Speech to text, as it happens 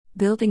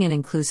Building an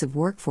inclusive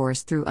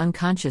workforce through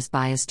unconscious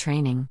bias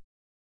training.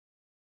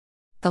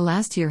 The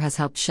last year has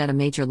helped shed a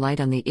major light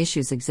on the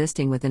issues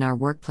existing within our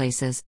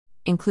workplaces,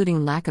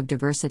 including lack of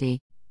diversity,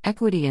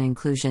 equity and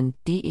inclusion,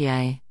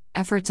 DEI,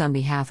 efforts on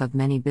behalf of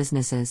many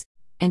businesses,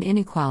 and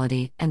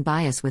inequality and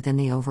bias within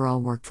the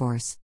overall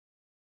workforce.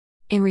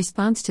 In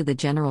response to the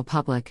general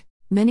public,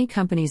 many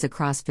companies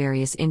across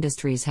various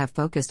industries have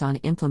focused on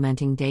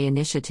implementing DEI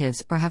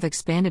initiatives or have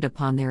expanded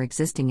upon their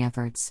existing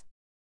efforts.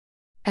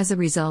 As a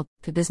result,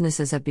 the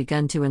businesses have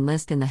begun to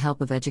enlist in the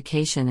help of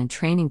education and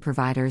training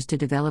providers to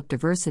develop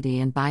diversity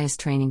and bias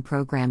training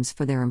programs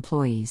for their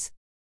employees.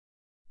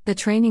 The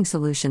training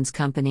solutions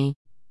company,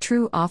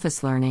 True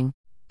Office Learning,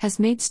 has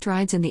made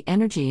strides in the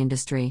energy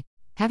industry,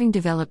 having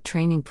developed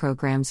training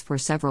programs for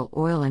several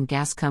oil and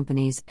gas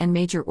companies and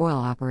major oil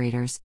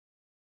operators.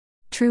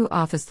 True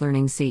Office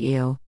Learning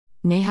CEO,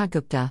 Neha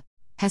Gupta,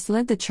 has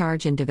led the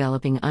charge in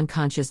developing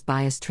unconscious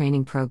bias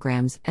training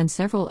programs and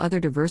several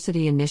other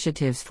diversity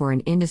initiatives for an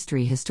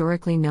industry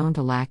historically known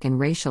to lack in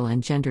racial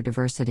and gender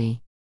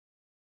diversity.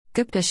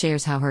 Gupta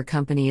shares how her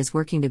company is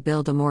working to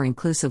build a more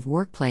inclusive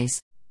workplace,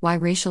 why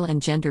racial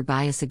and gender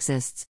bias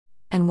exists,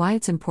 and why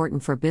it's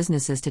important for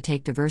businesses to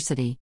take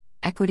diversity,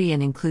 equity,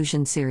 and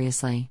inclusion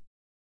seriously.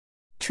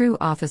 True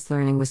Office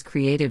Learning was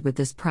created with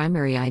this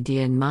primary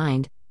idea in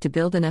mind: to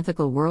build an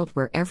ethical world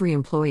where every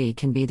employee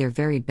can be their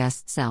very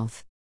best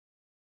self.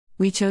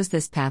 We chose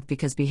this path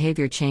because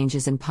behavior change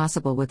is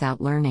impossible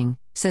without learning,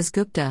 says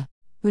Gupta,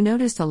 who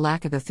noticed a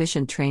lack of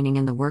efficient training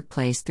in the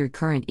workplace through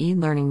current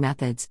e-learning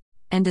methods,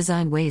 and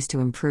designed ways to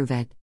improve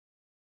it.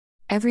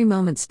 Every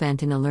moment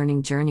spent in a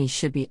learning journey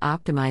should be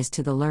optimized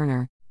to the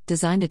learner,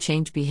 designed to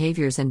change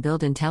behaviors and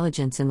build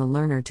intelligence in the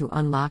learner to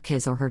unlock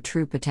his or her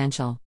true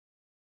potential.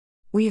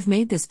 We have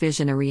made this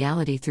vision a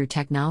reality through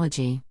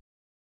technology.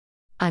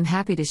 I'm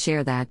happy to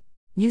share that,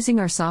 using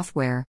our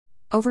software,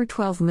 over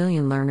 12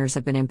 million learners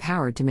have been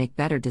empowered to make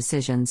better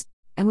decisions,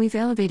 and we've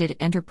elevated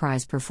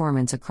enterprise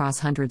performance across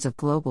hundreds of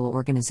global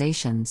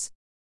organizations.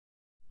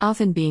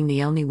 Often being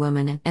the only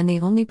woman and the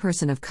only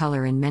person of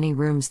color in many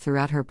rooms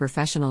throughout her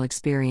professional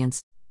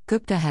experience,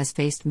 Gupta has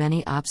faced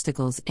many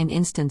obstacles and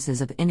instances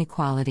of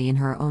inequality in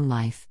her own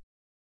life.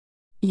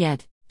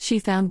 Yet, she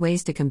found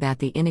ways to combat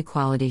the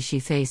inequality she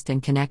faced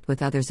and connect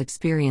with others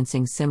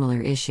experiencing similar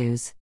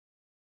issues.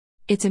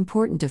 It's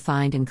important to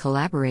find and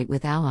collaborate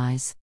with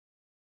allies.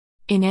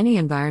 In any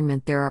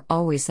environment, there are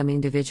always some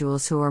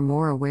individuals who are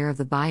more aware of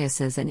the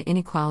biases and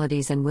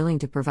inequalities and willing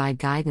to provide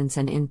guidance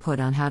and input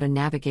on how to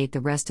navigate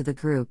the rest of the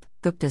group,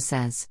 Gupta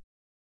says.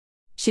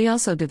 She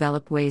also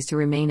developed ways to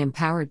remain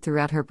empowered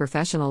throughout her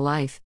professional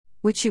life,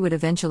 which she would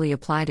eventually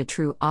apply to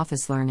True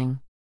Office Learning.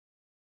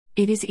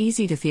 It is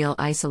easy to feel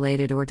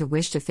isolated or to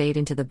wish to fade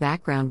into the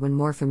background when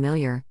more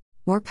familiar,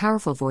 more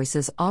powerful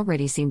voices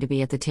already seem to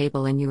be at the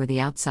table and you are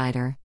the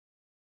outsider.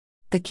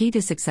 The key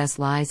to success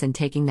lies in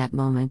taking that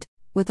moment,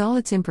 with all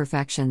its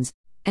imperfections,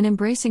 and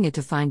embracing it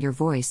to find your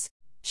voice,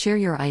 share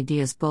your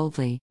ideas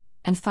boldly,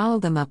 and follow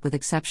them up with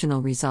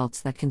exceptional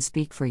results that can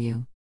speak for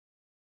you.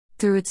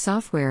 Through its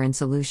software and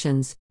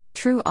solutions,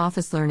 True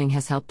Office Learning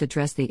has helped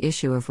address the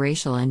issue of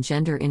racial and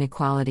gender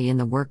inequality in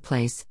the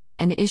workplace,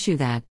 an issue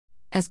that,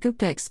 as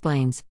Gupta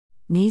explains,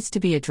 needs to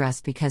be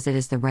addressed because it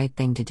is the right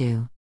thing to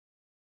do.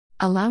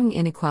 Allowing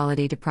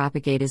inequality to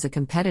propagate is a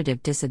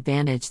competitive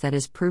disadvantage that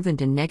is proven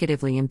to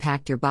negatively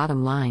impact your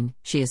bottom line,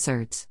 she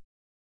asserts.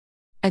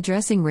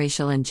 Addressing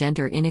racial and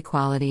gender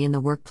inequality in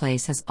the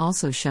workplace has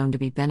also shown to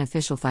be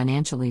beneficial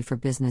financially for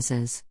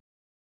businesses.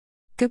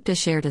 Gupta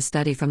shared a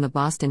study from the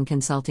Boston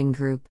Consulting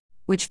Group,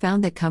 which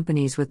found that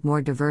companies with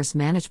more diverse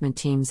management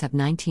teams have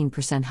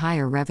 19%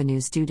 higher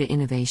revenues due to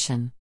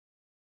innovation.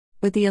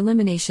 With the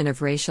elimination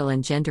of racial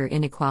and gender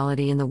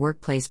inequality in the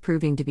workplace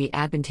proving to be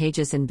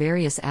advantageous in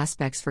various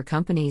aspects for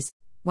companies,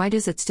 why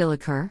does it still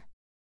occur?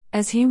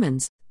 As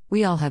humans,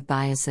 we all have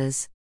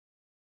biases.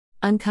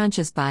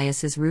 Unconscious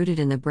bias is rooted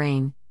in the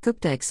brain,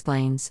 Gupta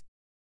explains.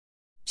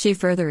 She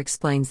further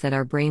explains that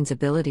our brain's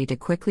ability to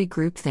quickly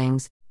group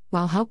things,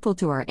 while helpful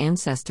to our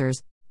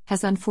ancestors,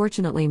 has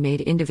unfortunately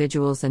made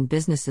individuals and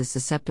businesses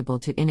susceptible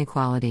to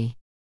inequality.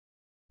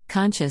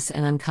 Conscious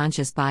and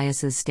unconscious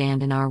biases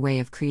stand in our way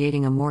of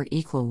creating a more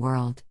equal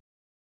world.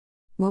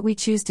 What we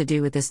choose to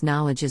do with this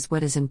knowledge is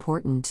what is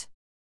important.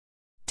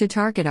 To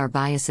target our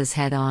biases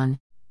head-on,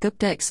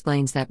 Gupta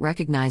explains that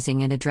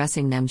recognizing and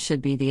addressing them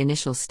should be the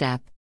initial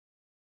step.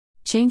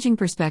 Changing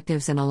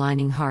perspectives and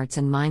aligning hearts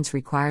and minds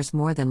requires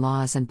more than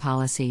laws and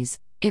policies,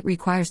 it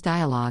requires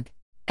dialogue,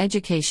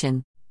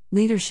 education,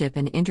 leadership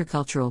and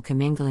intercultural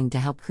commingling to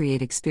help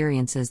create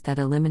experiences that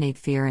eliminate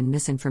fear and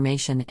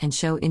misinformation and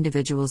show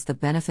individuals the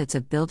benefits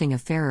of building a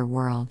fairer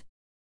world.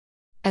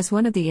 As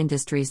one of the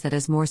industries that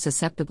is more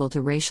susceptible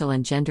to racial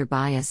and gender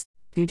bias,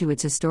 due to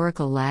its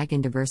historical lag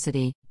in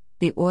diversity,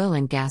 the oil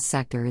and gas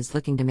sector is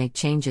looking to make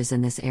changes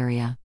in this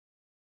area.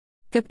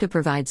 Gupta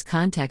provides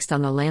context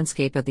on the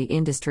landscape of the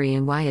industry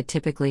and why it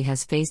typically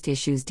has faced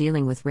issues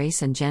dealing with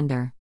race and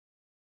gender.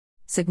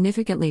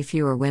 Significantly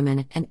fewer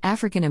women and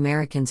African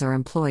Americans are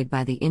employed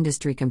by the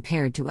industry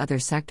compared to other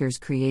sectors,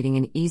 creating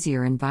an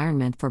easier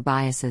environment for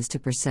biases to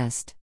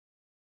persist.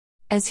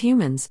 As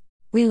humans,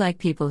 we like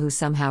people who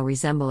somehow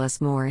resemble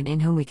us more and in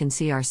whom we can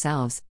see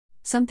ourselves,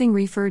 something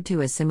referred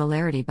to as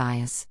similarity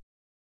bias.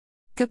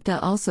 Gupta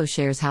also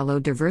shares how low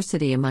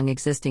diversity among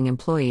existing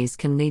employees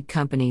can lead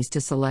companies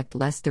to select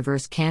less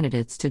diverse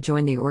candidates to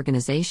join the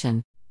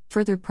organization,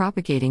 further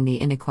propagating the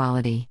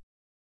inequality.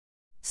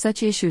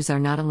 Such issues are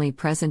not only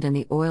present in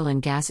the oil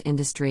and gas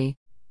industry,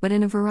 but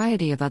in a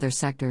variety of other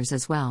sectors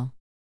as well.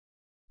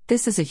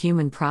 This is a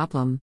human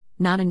problem,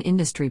 not an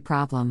industry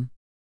problem.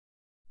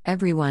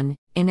 Everyone,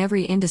 in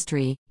every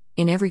industry,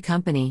 in every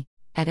company,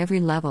 at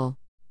every level,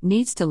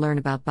 needs to learn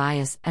about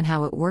bias and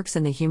how it works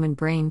in the human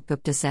brain,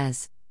 Gupta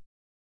says.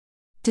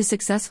 To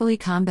successfully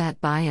combat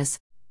bias,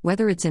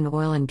 whether it's in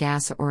oil and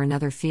gas or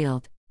another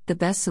field, the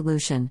best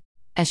solution,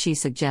 as she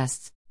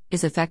suggests,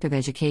 is effective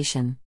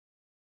education.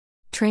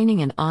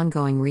 Training and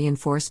ongoing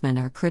reinforcement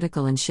are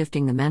critical in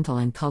shifting the mental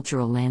and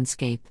cultural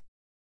landscape.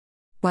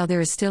 While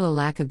there is still a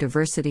lack of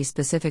diversity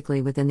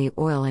specifically within the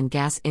oil and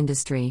gas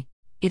industry,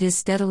 it is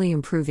steadily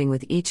improving,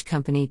 with each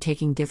company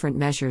taking different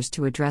measures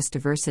to address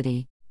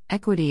diversity,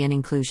 equity, and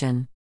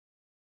inclusion.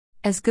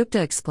 As Gupta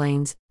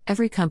explains,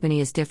 every company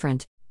is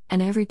different,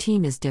 and every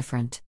team is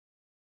different.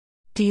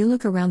 Do you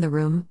look around the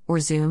room, or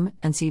Zoom,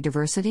 and see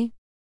diversity?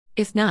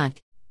 If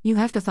not, you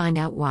have to find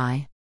out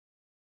why.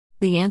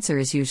 The answer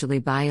is usually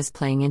bias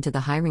playing into the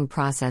hiring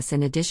process,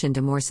 in addition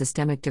to more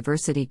systemic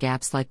diversity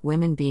gaps like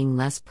women being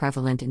less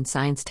prevalent in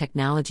science,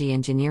 technology,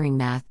 engineering,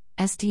 math,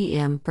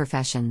 STEM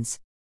professions.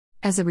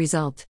 As a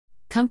result,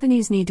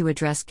 companies need to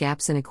address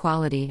gaps in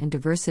equality and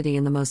diversity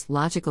in the most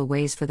logical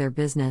ways for their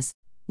business,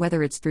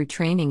 whether it's through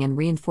training and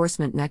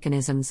reinforcement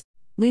mechanisms,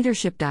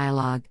 leadership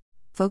dialogue,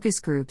 focus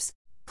groups,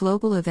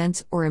 global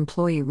events, or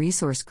employee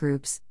resource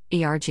groups,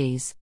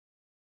 ERGs.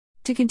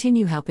 To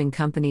continue helping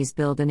companies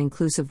build an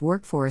inclusive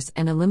workforce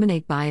and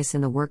eliminate bias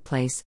in the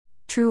workplace,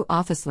 True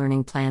Office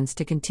Learning plans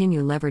to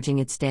continue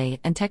leveraging its data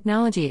and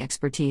technology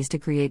expertise to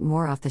create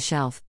more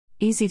off-the-shelf,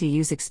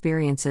 easy-to-use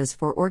experiences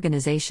for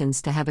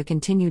organizations to have a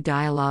continued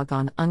dialogue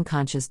on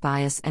unconscious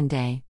bias and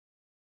day.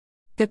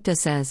 Gupta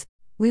says,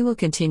 "We will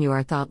continue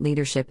our thought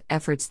leadership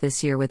efforts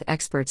this year with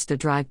experts to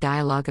drive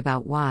dialogue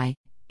about why,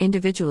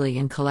 individually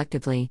and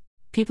collectively,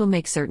 people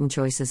make certain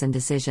choices and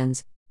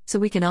decisions, so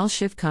we can all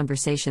shift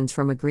conversations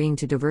from agreeing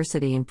to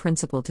diversity in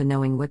principle to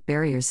knowing what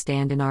barriers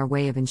stand in our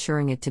way of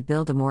ensuring it to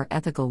build a more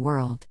ethical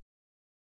world."